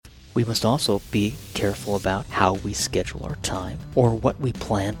We must also be careful about how we schedule our time or what we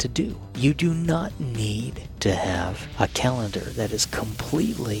plan to do. You do not need to have a calendar that is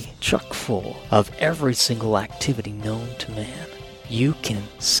completely chock full of every single activity known to man. You can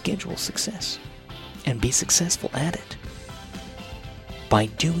schedule success and be successful at it by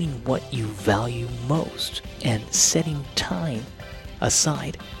doing what you value most and setting time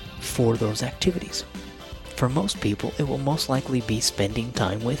aside for those activities. For most people, it will most likely be spending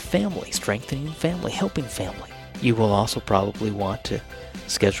time with family, strengthening family, helping family. You will also probably want to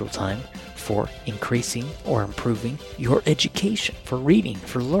schedule time for increasing or improving your education, for reading,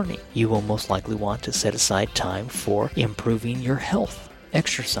 for learning. You will most likely want to set aside time for improving your health,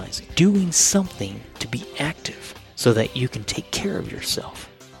 exercising, doing something to be active so that you can take care of yourself.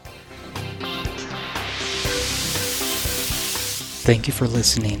 Thank you for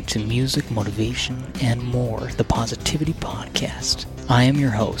listening to Music, Motivation, and More, the Positivity Podcast. I am your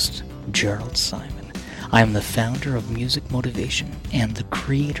host, Gerald Simon. I am the founder of Music Motivation and the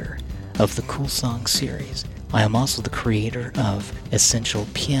creator of the Cool Song series. I am also the creator of Essential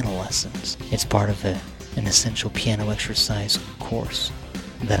Piano Lessons. It's part of an essential piano exercise course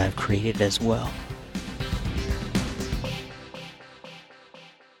that I've created as well.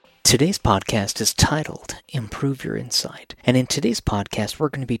 Today's podcast is titled Improve Your Insight. And in today's podcast, we're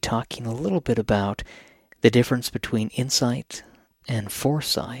going to be talking a little bit about the difference between insight and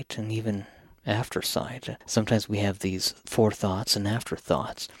foresight and even aftersight. Sometimes we have these forethoughts and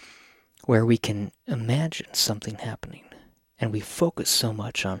afterthoughts where we can imagine something happening. And we focus so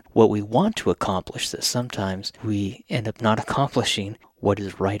much on what we want to accomplish that sometimes we end up not accomplishing what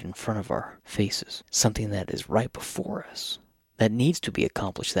is right in front of our faces, something that is right before us, that needs to be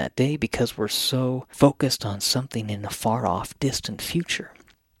accomplished that day because we're so focused on something in a far-off, distant future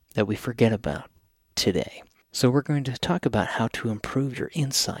that we forget about today. So we're going to talk about how to improve your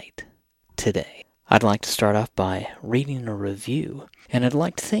insight today. I'd like to start off by reading a review, and I'd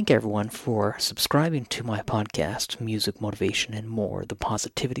like to thank everyone for subscribing to my podcast, Music, Motivation, and More, the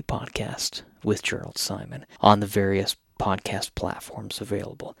Positivity Podcast with Gerald Simon, on the various podcast platforms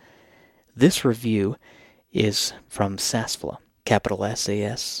available. This review is from Sasfla. Capital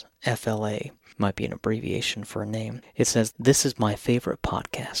S-A-S-F-L-A, might be an abbreviation for a name. It says, "This is my favorite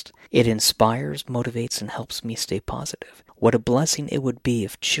podcast. It inspires, motivates, and helps me stay positive. What a blessing it would be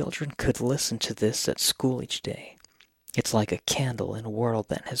if children could listen to this at school each day. It's like a candle in a world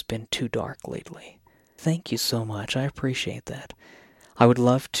that has been too dark lately." Thank you so much. I appreciate that. I would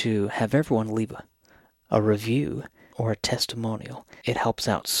love to have everyone leave a review or a testimonial. It helps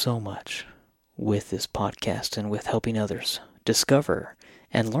out so much with this podcast and with helping others discover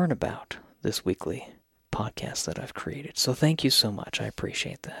and learn about this weekly podcast that I've created. So thank you so much. I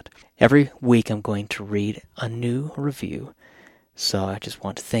appreciate that. Every week I'm going to read a new review, so I just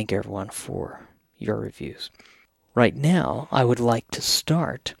want to thank everyone for your reviews. Right now, I would like to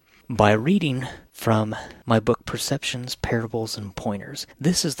start by reading from my book, Perceptions, Parables, and Pointers.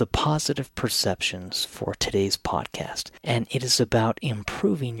 This is the positive perceptions for today's podcast, and it is about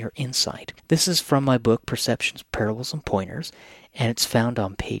improving your insight. This is from my book, Perceptions, Parables, and Pointers, and it's found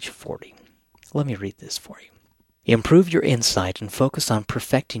on page 40. Let me read this for you. Improve your insight and focus on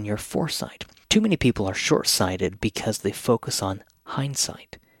perfecting your foresight. Too many people are short-sighted because they focus on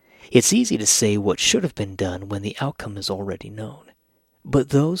hindsight. It's easy to say what should have been done when the outcome is already known. But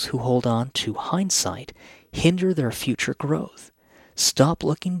those who hold on to hindsight hinder their future growth. Stop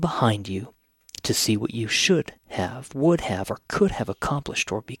looking behind you to see what you should have, would have, or could have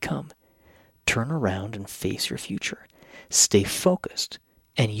accomplished or become. Turn around and face your future. Stay focused,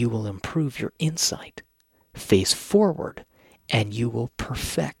 and you will improve your insight. Face forward, and you will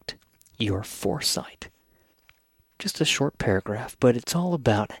perfect your foresight. Just a short paragraph, but it's all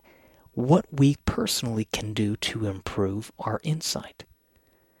about what we personally can do to improve our insight.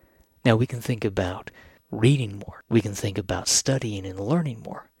 Now, we can think about reading more. We can think about studying and learning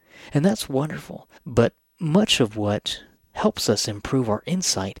more. And that's wonderful. But much of what helps us improve our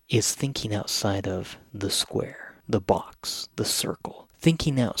insight is thinking outside of the square, the box, the circle.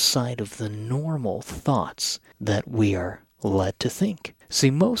 Thinking outside of the normal thoughts that we are led to think. See,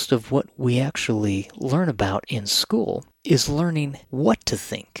 most of what we actually learn about in school is learning what to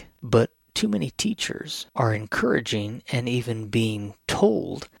think. But too many teachers are encouraging and even being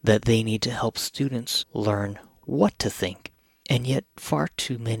told that they need to help students learn what to think. And yet far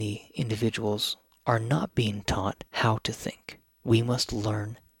too many individuals are not being taught how to think. We must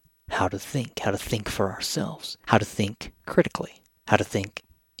learn how to think for ourselves, how to think critically, how to think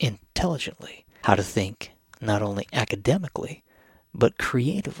intelligently, how to think not only academically, but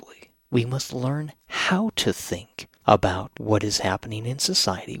creatively. We must learn how to think about what is happening in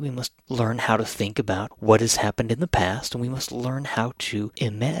society. We must learn how to think about what has happened in the past, and we must learn how to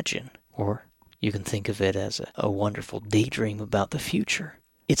imagine, or you can think of it as a wonderful daydream about the future.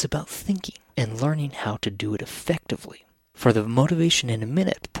 It's about thinking and learning how to do it effectively. For the Motivation in a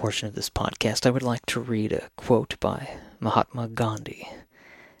Minute portion of this podcast, I would like to read a quote by Mahatma Gandhi.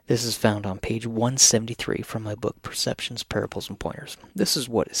 This is found on page 173 from my book, Perceptions, Parables, and Pointers. This is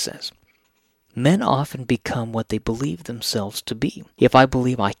what it says. Men often become what they believe themselves to be. If I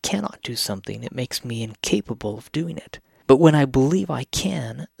believe I cannot do something, it makes me incapable of doing it. But when I believe I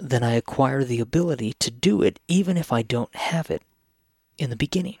can, then I acquire the ability to do it even if I don't have it in the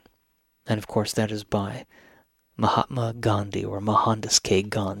beginning. And of course that is by Mahatma Gandhi, or Mohandas K.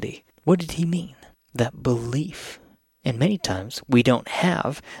 Gandhi. What did he mean? That belief. And many times we don't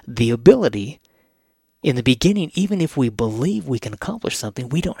have the ability in the beginning. Even if we believe we can accomplish something,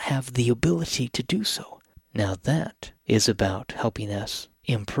 we don't have the ability to do so. Now that is about helping us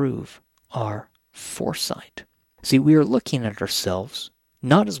improve our foresight. See, we are looking at ourselves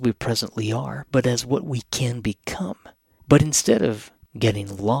not as we presently are, but as what we can become. But instead of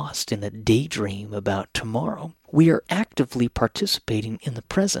getting lost in a daydream about tomorrow, we are actively participating in the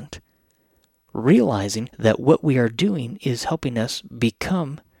present, realizing that what we are doing is helping us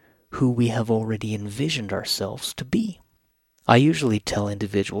become who we have already envisioned ourselves to be. I usually tell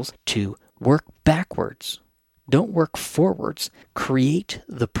individuals to work backwards. Don't work forwards. Create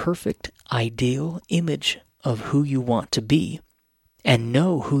the perfect, ideal image of who you want to be, and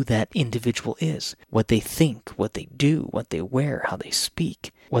know who that individual is, what they think, what they do, what they wear, how they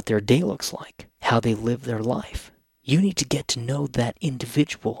speak, what their day looks like, how they live their life. You need to get to know that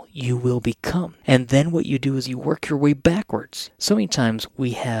individual you will become. And then what you do is you work your way backwards. So many times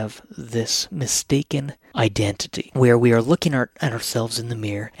we have this mistaken identity where we are looking at ourselves in the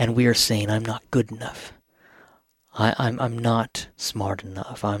mirror and we are saying, I'm not good enough. I'm not smart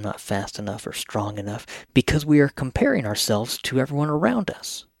enough, I'm not fast enough or strong enough, because we are comparing ourselves to everyone around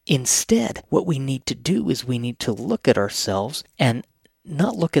us. Instead, what we need to do is we need to look at ourselves and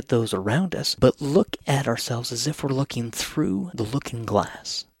not look at those around us, but look at ourselves as if we're looking through the looking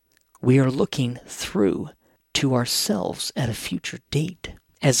glass. We are looking through to ourselves at a future date,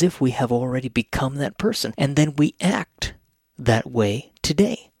 as if we have already become that person, and then we act that way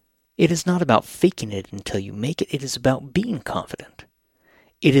today. It is not about faking it until you make it. It is about being confident.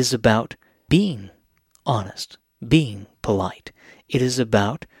 It is about being honest, being polite. It is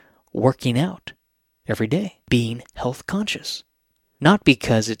about working out every day, being health conscious. Not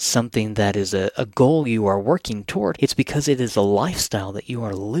because it's something that is a goal you are working toward. It's because it is a lifestyle that you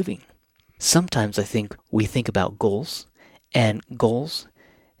are living. Sometimes I think we think about goals, and goals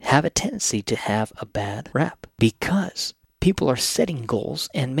have a tendency to have a bad rap because people are setting goals,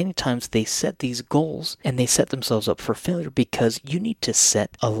 and many times they set these goals and they set themselves up for failure because you need to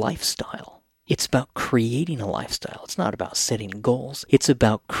set a lifestyle. It's about creating a lifestyle. It's not about setting goals. It's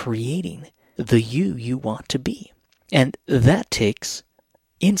about creating the you want to be. And that takes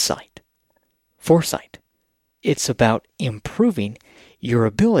insight, foresight. It's about improving your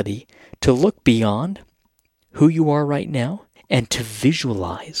ability to look beyond who you are right now and to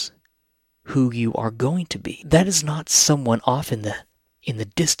visualize who you are going to be. That is not someone off in the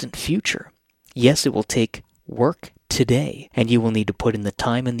distant future. Yes, it will take work today, and you will need to put in the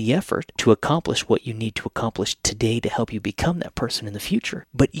time and the effort to accomplish what you need to accomplish today to help you become that person in the future.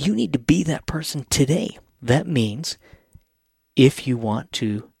 But you need to be that person today. That means if you want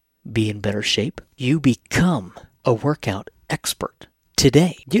to be in better shape, you become a workout expert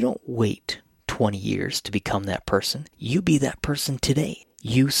today. You don't wait 20 years to become that person. You be that person today.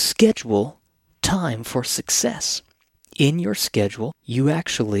 You schedule time for success. In your schedule, you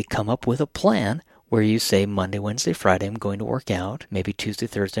actually come up with a plan where you say Monday, Wednesday, Friday, I'm going to work out. Maybe Tuesday,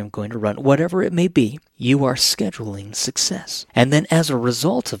 Thursday, I'm going to run. Whatever it may be, you are scheduling success. And then as a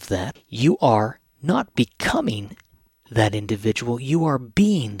result of that, you are not becoming that individual, you are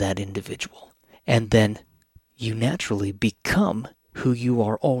being that individual. And then you naturally become who you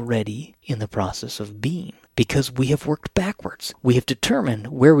are already in the process of being. Because we have worked backwards. We have determined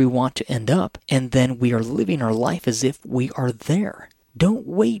where we want to end up, and then we are living our life as if we are there. Don't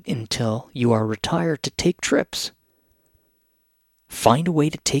wait until you are retired to take trips. Find a way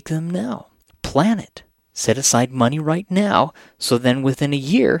to take them now. Plan it. Set aside money right now, so then within a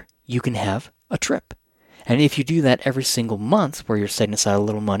year, you can have a trip. And if you do that every single month, where you're setting aside a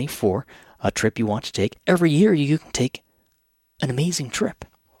little money for a trip you want to take, every year you can take an amazing trip.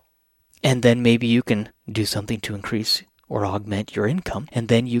 And then maybe you can do something to increase or augment your income, and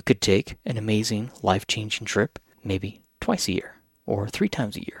then you could take an amazing life-changing trip maybe twice a year or 3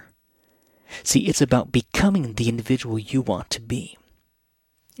 times a year. See, it's about becoming the individual you want to be.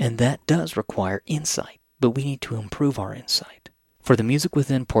 And that does require insight, but we need to improve our insight. For the Music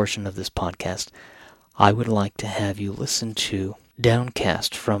Within portion of this podcast, I would like to have you listen to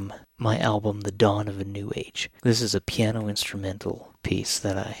Downcast from my album The Dawn of a New Age. This is a piano instrumental piece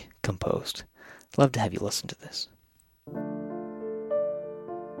that I composed. I'd love to have you listen to this.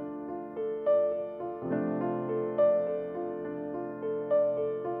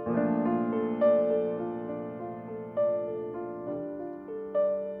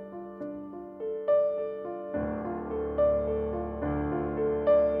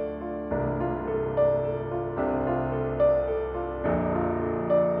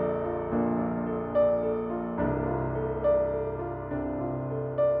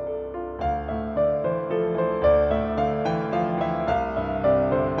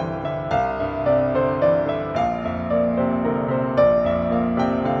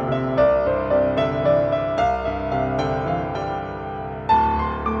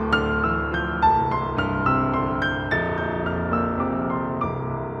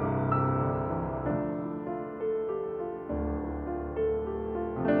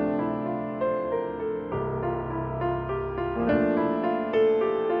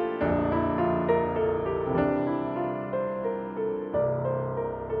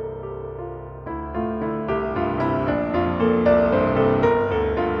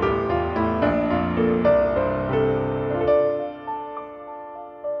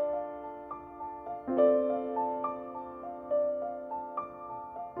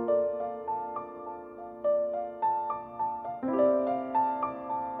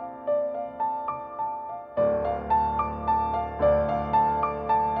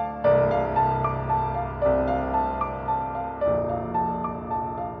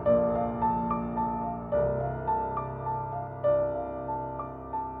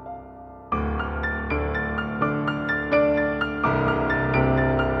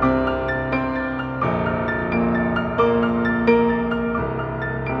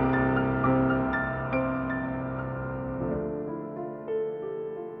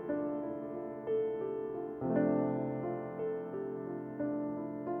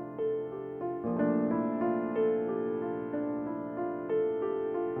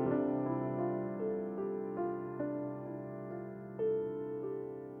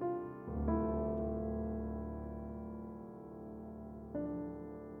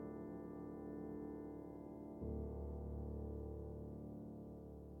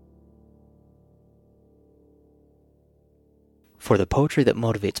 For the Poetry That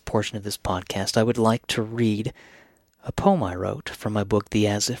Motivates portion of this podcast, I would like to read a poem I wrote from my book, The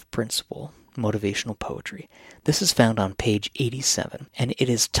As If Principle, Motivational Poetry. This is found on page 87, and it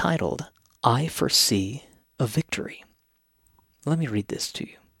is titled, I Foresee a Victory. Let me read this to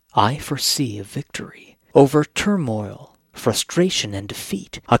you. I foresee a victory over turmoil, frustration, and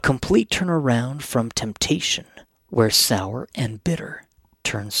defeat, a complete turnaround from temptation, where sour and bitter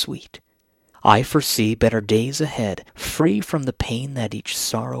turn sweet. I foresee better days ahead, free from the pain that each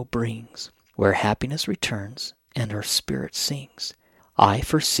sorrow brings, where happiness returns and our spirit sings. I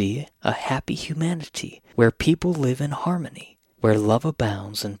foresee a happy humanity, where people live in harmony, where love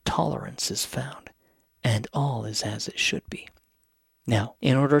abounds and tolerance is found, and all is as it should be. Now,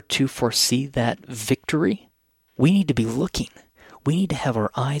 in order to foresee that victory, we need to be looking. We need to have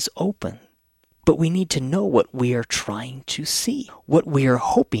our eyes open. But we need to know what we are trying to see, what we are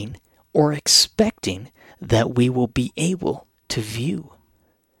hoping or expecting that we will be able to view.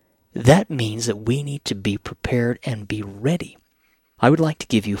 That means that we need to be prepared and be ready. I would like to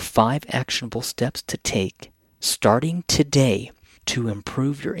give you 5 actionable steps to take starting today to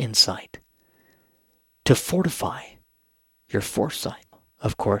improve your insight, to fortify your foresight.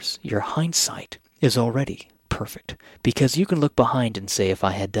 Of course, your hindsight is already perfect because you can look behind and say, if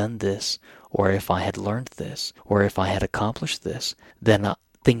I had done this, or if I had learned this, or if I had accomplished this, then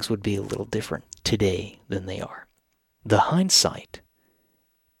things would be a little different today than they are. The hindsight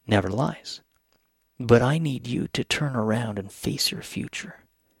never lies. But I need you to turn around and face your future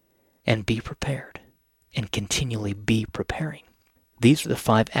and be prepared and continually be preparing. These are the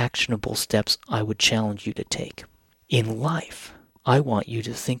 5 actionable steps I would challenge you to take. In life, I want you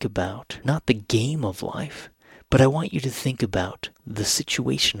to think about not the game of life, but I want you to think about the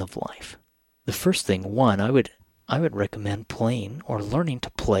situation of life. The first thing, I would recommend playing or learning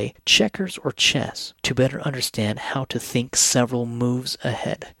to play checkers or chess to better understand how to think several moves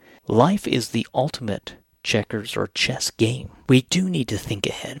ahead. Life is the ultimate checkers or chess game. We do need to think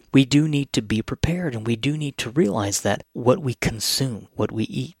ahead. We do need to be prepared, and we do need to realize that what we consume, what we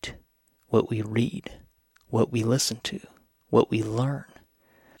eat, what we read, what we listen to, what we learn,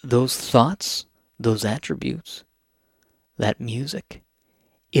 those thoughts, those attributes, that music,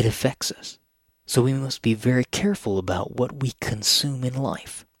 it affects us. So we must be very careful about what we consume in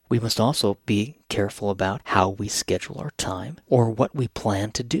life. We must also be careful about how we schedule our time or what we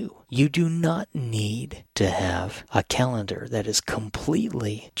plan to do. You do not need to have a calendar that is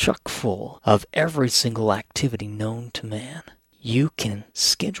completely chock full of every single activity known to man. You can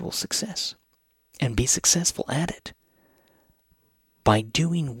schedule success and be successful at it by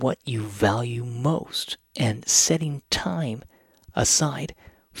doing what you value most and setting time aside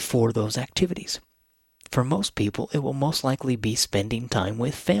for those activities. For most people, it will most likely be spending time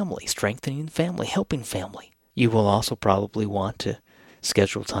with family, strengthening family, helping family. You will also probably want to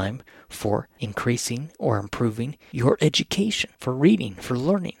schedule time for increasing or improving your education, for reading, for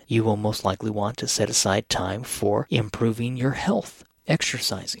learning. You will most likely want to set aside time for improving your health,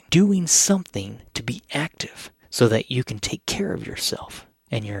 exercising, doing something to be active so that you can take care of yourself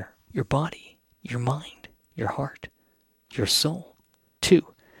and your body, your mind, your heart, your soul. 2,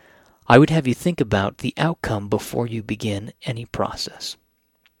 I would have you think about the outcome before you begin any process.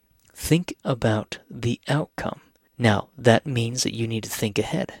 Think about the outcome. Now, that means that you need to think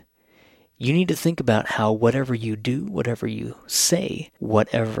ahead. You need to think about how whatever you do, whatever you say,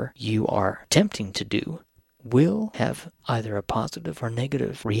 whatever you are attempting to do, will have either a positive or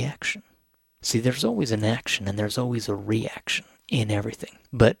negative reaction. See, there's always an action and there's always a reaction in everything.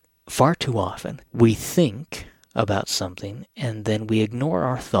 But far too often, we think about something and then we ignore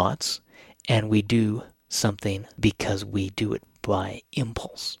our thoughts and we do something because we do it by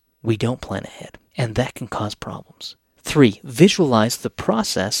impulse. We don't plan ahead, and that can cause problems. 3, visualize the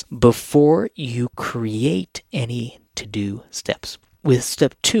process before you create any to-do steps. With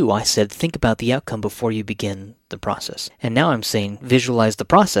step 2, I said think about the outcome before you begin the process. And now I'm saying visualize the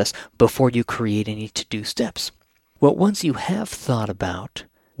process before you create any to-do steps. Well, once you have thought about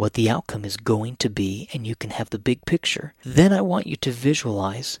what the outcome is going to be and you can have the big picture, then I want you to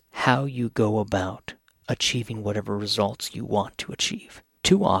visualize how you go about achieving whatever results you want to achieve.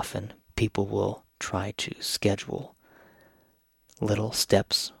 Too often, people will try to schedule little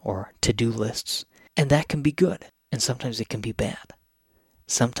steps or to-do lists, and that can be good, and sometimes it can be bad.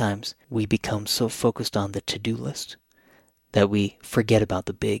 Sometimes we become so focused on the to-do list that we forget about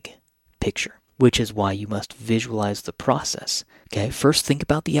the big picture, which is why you must visualize the process. Okay, first think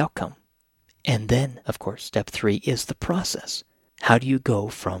about the outcome. And then, of course, step 3 is the process. How do you go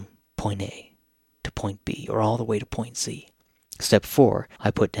from point A to point B or all the way to point Z? Step 4, I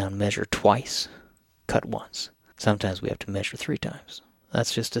put down measure twice, cut once. Sometimes we have to measure 3 times.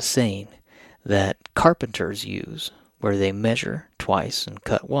 That's just a saying that carpenters use where they measure twice and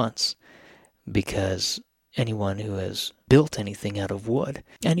cut once, because anyone who has built anything out of wood,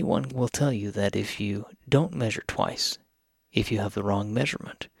 anyone will tell you that if you don't measure twice, if you have the wrong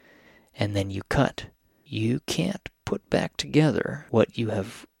measurement, and then you cut, you can't put back together what you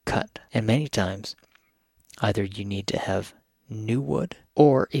have cut. And many times, either you need to have new wood,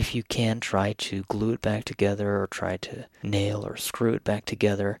 or if you can, try to glue it back together, or try to nail or screw it back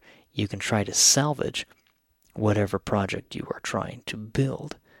together. You can try to salvage whatever project you are trying to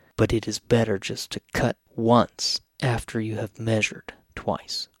build. But it is better just to cut once after you have measured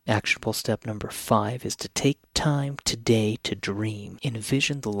twice. Actionable step number 5 is to take time today to dream.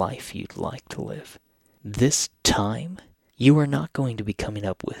 Envision the life you'd like to live. This time, you are not going to be coming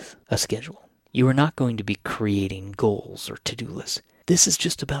up with a schedule. You are not going to be creating goals or to-do lists. This is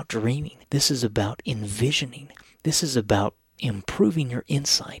just about dreaming. This is about envisioning. This is about improving your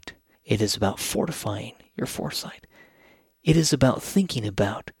insight. It is about fortifying your foresight. It is about thinking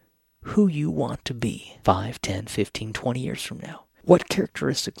about who you want to be 5, 10, 15, 20 years from now. What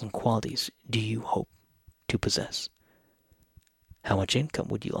characteristics and qualities do you hope to possess? How much income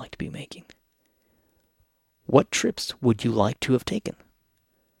would you like to be making? What trips would you like to have taken?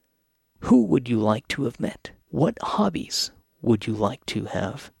 Who would you like to have met? What hobbies would you like to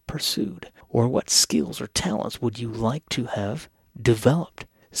have pursued? Or what skills or talents would you like to have developed?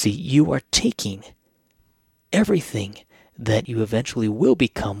 See, you are taking everything that you eventually will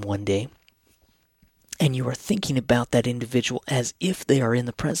become one day, and you are thinking about that individual as if they are in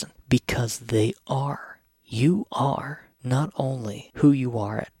the present, because they are. You are not only who you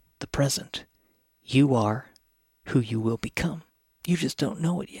are at the present, you are who you will become. You just don't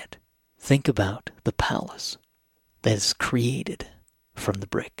know it yet. Think about the palace that is created from the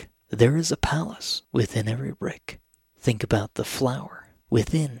brick. There is a palace within every brick. Think about the flower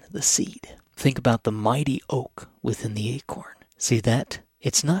within the seed. Think about the mighty oak within the acorn. See that?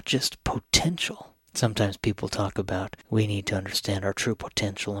 It's not just potential. Sometimes people talk about we need to understand our true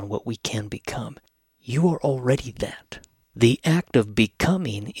potential and what we can become. You are already that. The act of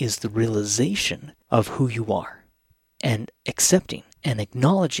becoming is the realization of who you are and accepting and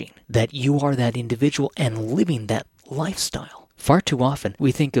acknowledging that you are that individual and living that lifestyle. Far too often,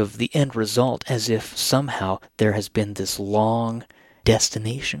 we think of the end result as if somehow there has been this long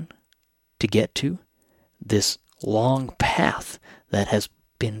destination to get to, this long path that has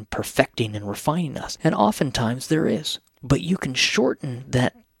been perfecting and refining us. And oftentimes there is. But you can shorten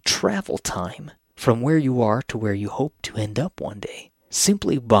that travel time from where you are to where you hope to end up one day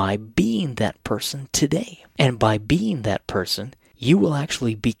simply by being that person today. And by being that person, you will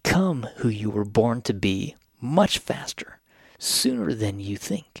actually become who you were born to be much faster, sooner than you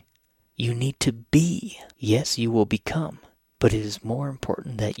think. You need to be. Yes, you will become, but it is more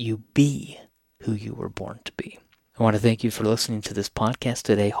important that you be who you were born to be. I want to thank you for listening to this podcast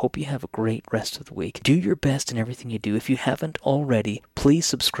today. Hope you have a great rest of the week. Do your best in everything you do. If you haven't already, please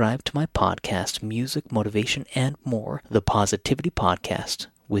subscribe to my podcast, Music, Motivation, and More, the Positivity Podcast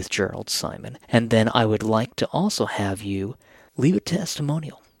with Gerald Simon. And then I would like to also have you leave a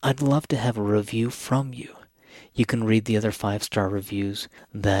testimonial. I'd love to have a review from you. You can read the other 5-star reviews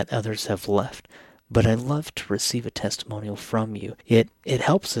that others have left, but I'd love to receive a testimonial from you. It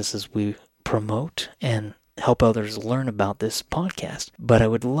helps us as we promote and help others learn about this podcast, but I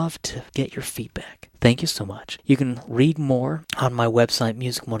would love to get your feedback. Thank you so much. You can read more on my website,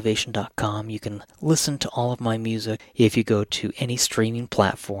 musicmotivation.com. You can listen to all of my music if you go to any streaming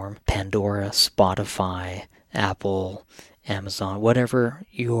platform, Pandora, Spotify, Apple, Amazon, whatever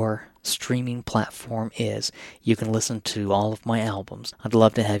your streaming platform is. You can listen to all of my albums. I'd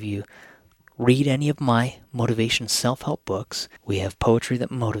love to have you read any of my motivation self-help books. We have Poetry That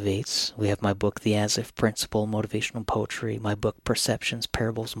Motivates. We have my book, The As If Principle, Motivational Poetry. My book, Perceptions,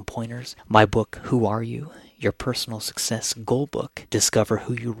 Parables, and Pointers. My book, Who Are You? Your Personal Success Goal Book. Discover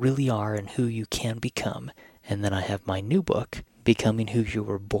who you really are and who you can become. And then I have my new book, Becoming Who You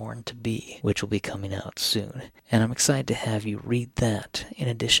Were Born to Be, which will be coming out soon. And I'm excited to have you read that in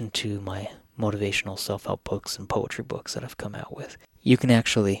addition to my motivational self-help books and poetry books that I've come out with. You can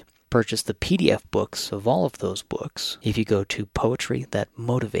actually purchase the PDF books of all of those books if you go to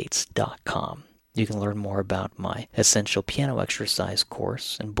poetrythatmotivates.com. You can learn more about my Essential Piano Exercise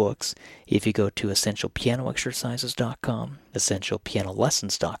course and books if you go to essentialpianoexercises.com,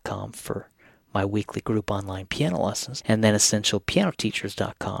 essentialpianolessons.com for my weekly group online piano lessons, and then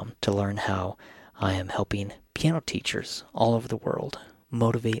essentialpianoteachers.com to learn how I am helping piano teachers all over the world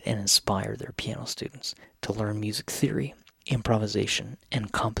motivate and inspire their piano students to learn music theory, improvisation,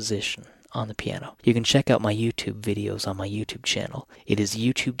 and composition on the piano. You can check out my YouTube videos on my YouTube channel. It is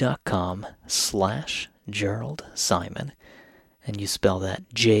youtube.com/Gerald Simon, and you spell that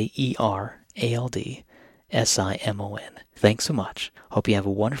JeraldSimon. Thanks so much. Hope you have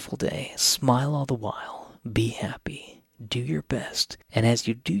a wonderful day. Smile all the while. Be happy. Do your best. And as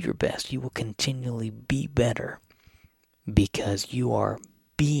you do your best, you will continually be better because you are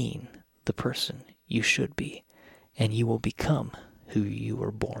being the person you should be. And you will become who you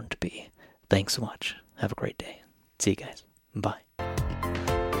were born to be. Thanks so much. Have a great day. See you guys. Bye.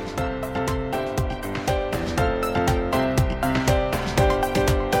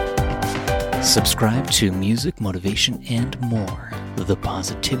 Subscribe to Music, Motivation, and More, the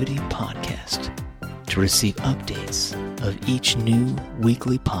Positivity Podcast, to receive updates of each new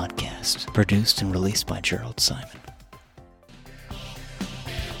weekly podcast produced and released by Gerald Simon.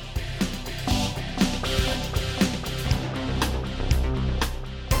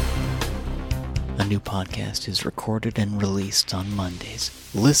 A new podcast is recorded and released on Mondays.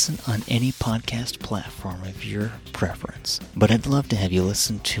 Listen on any podcast platform of your preference. But I'd love to have you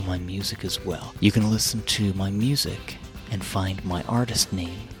listen to my music as well. You can listen to my music and find my artist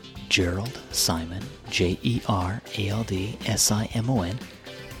name, Gerald Simon, JeraldSimon.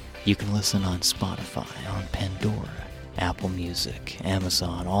 You can listen on Spotify, on Pandora, Apple Music,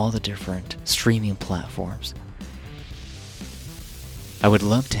 Amazon, all the different streaming platforms. I would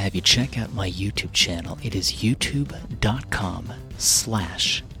love to have you check out my YouTube channel. It is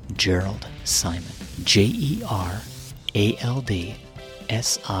youtube.com/Gerald Simon.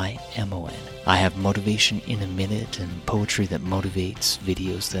 JeraldSimon. I have Motivation in a Minute and Poetry That Motivates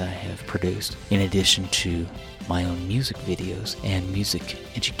videos that I have produced, in addition to my own music videos and music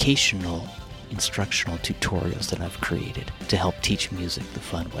educational instructional tutorials that I've created to help teach music the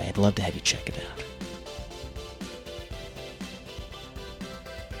fun way. I'd love to have you check it out.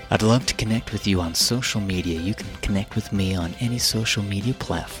 I'd love to connect with you on social media. You can connect with me on any social media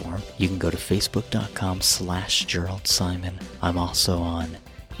platform. You can go to facebook.com/Gerald Simon. I'm also on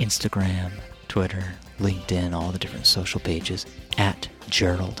Instagram, Twitter, LinkedIn, all the different social pages at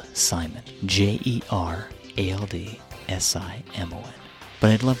Gerald Simon. JeraldSimon. Simon.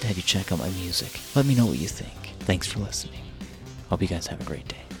 But I'd love to have you check out my music. Let me know what you think. Thanks for listening. Hope you guys have a great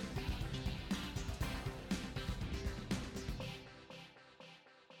day.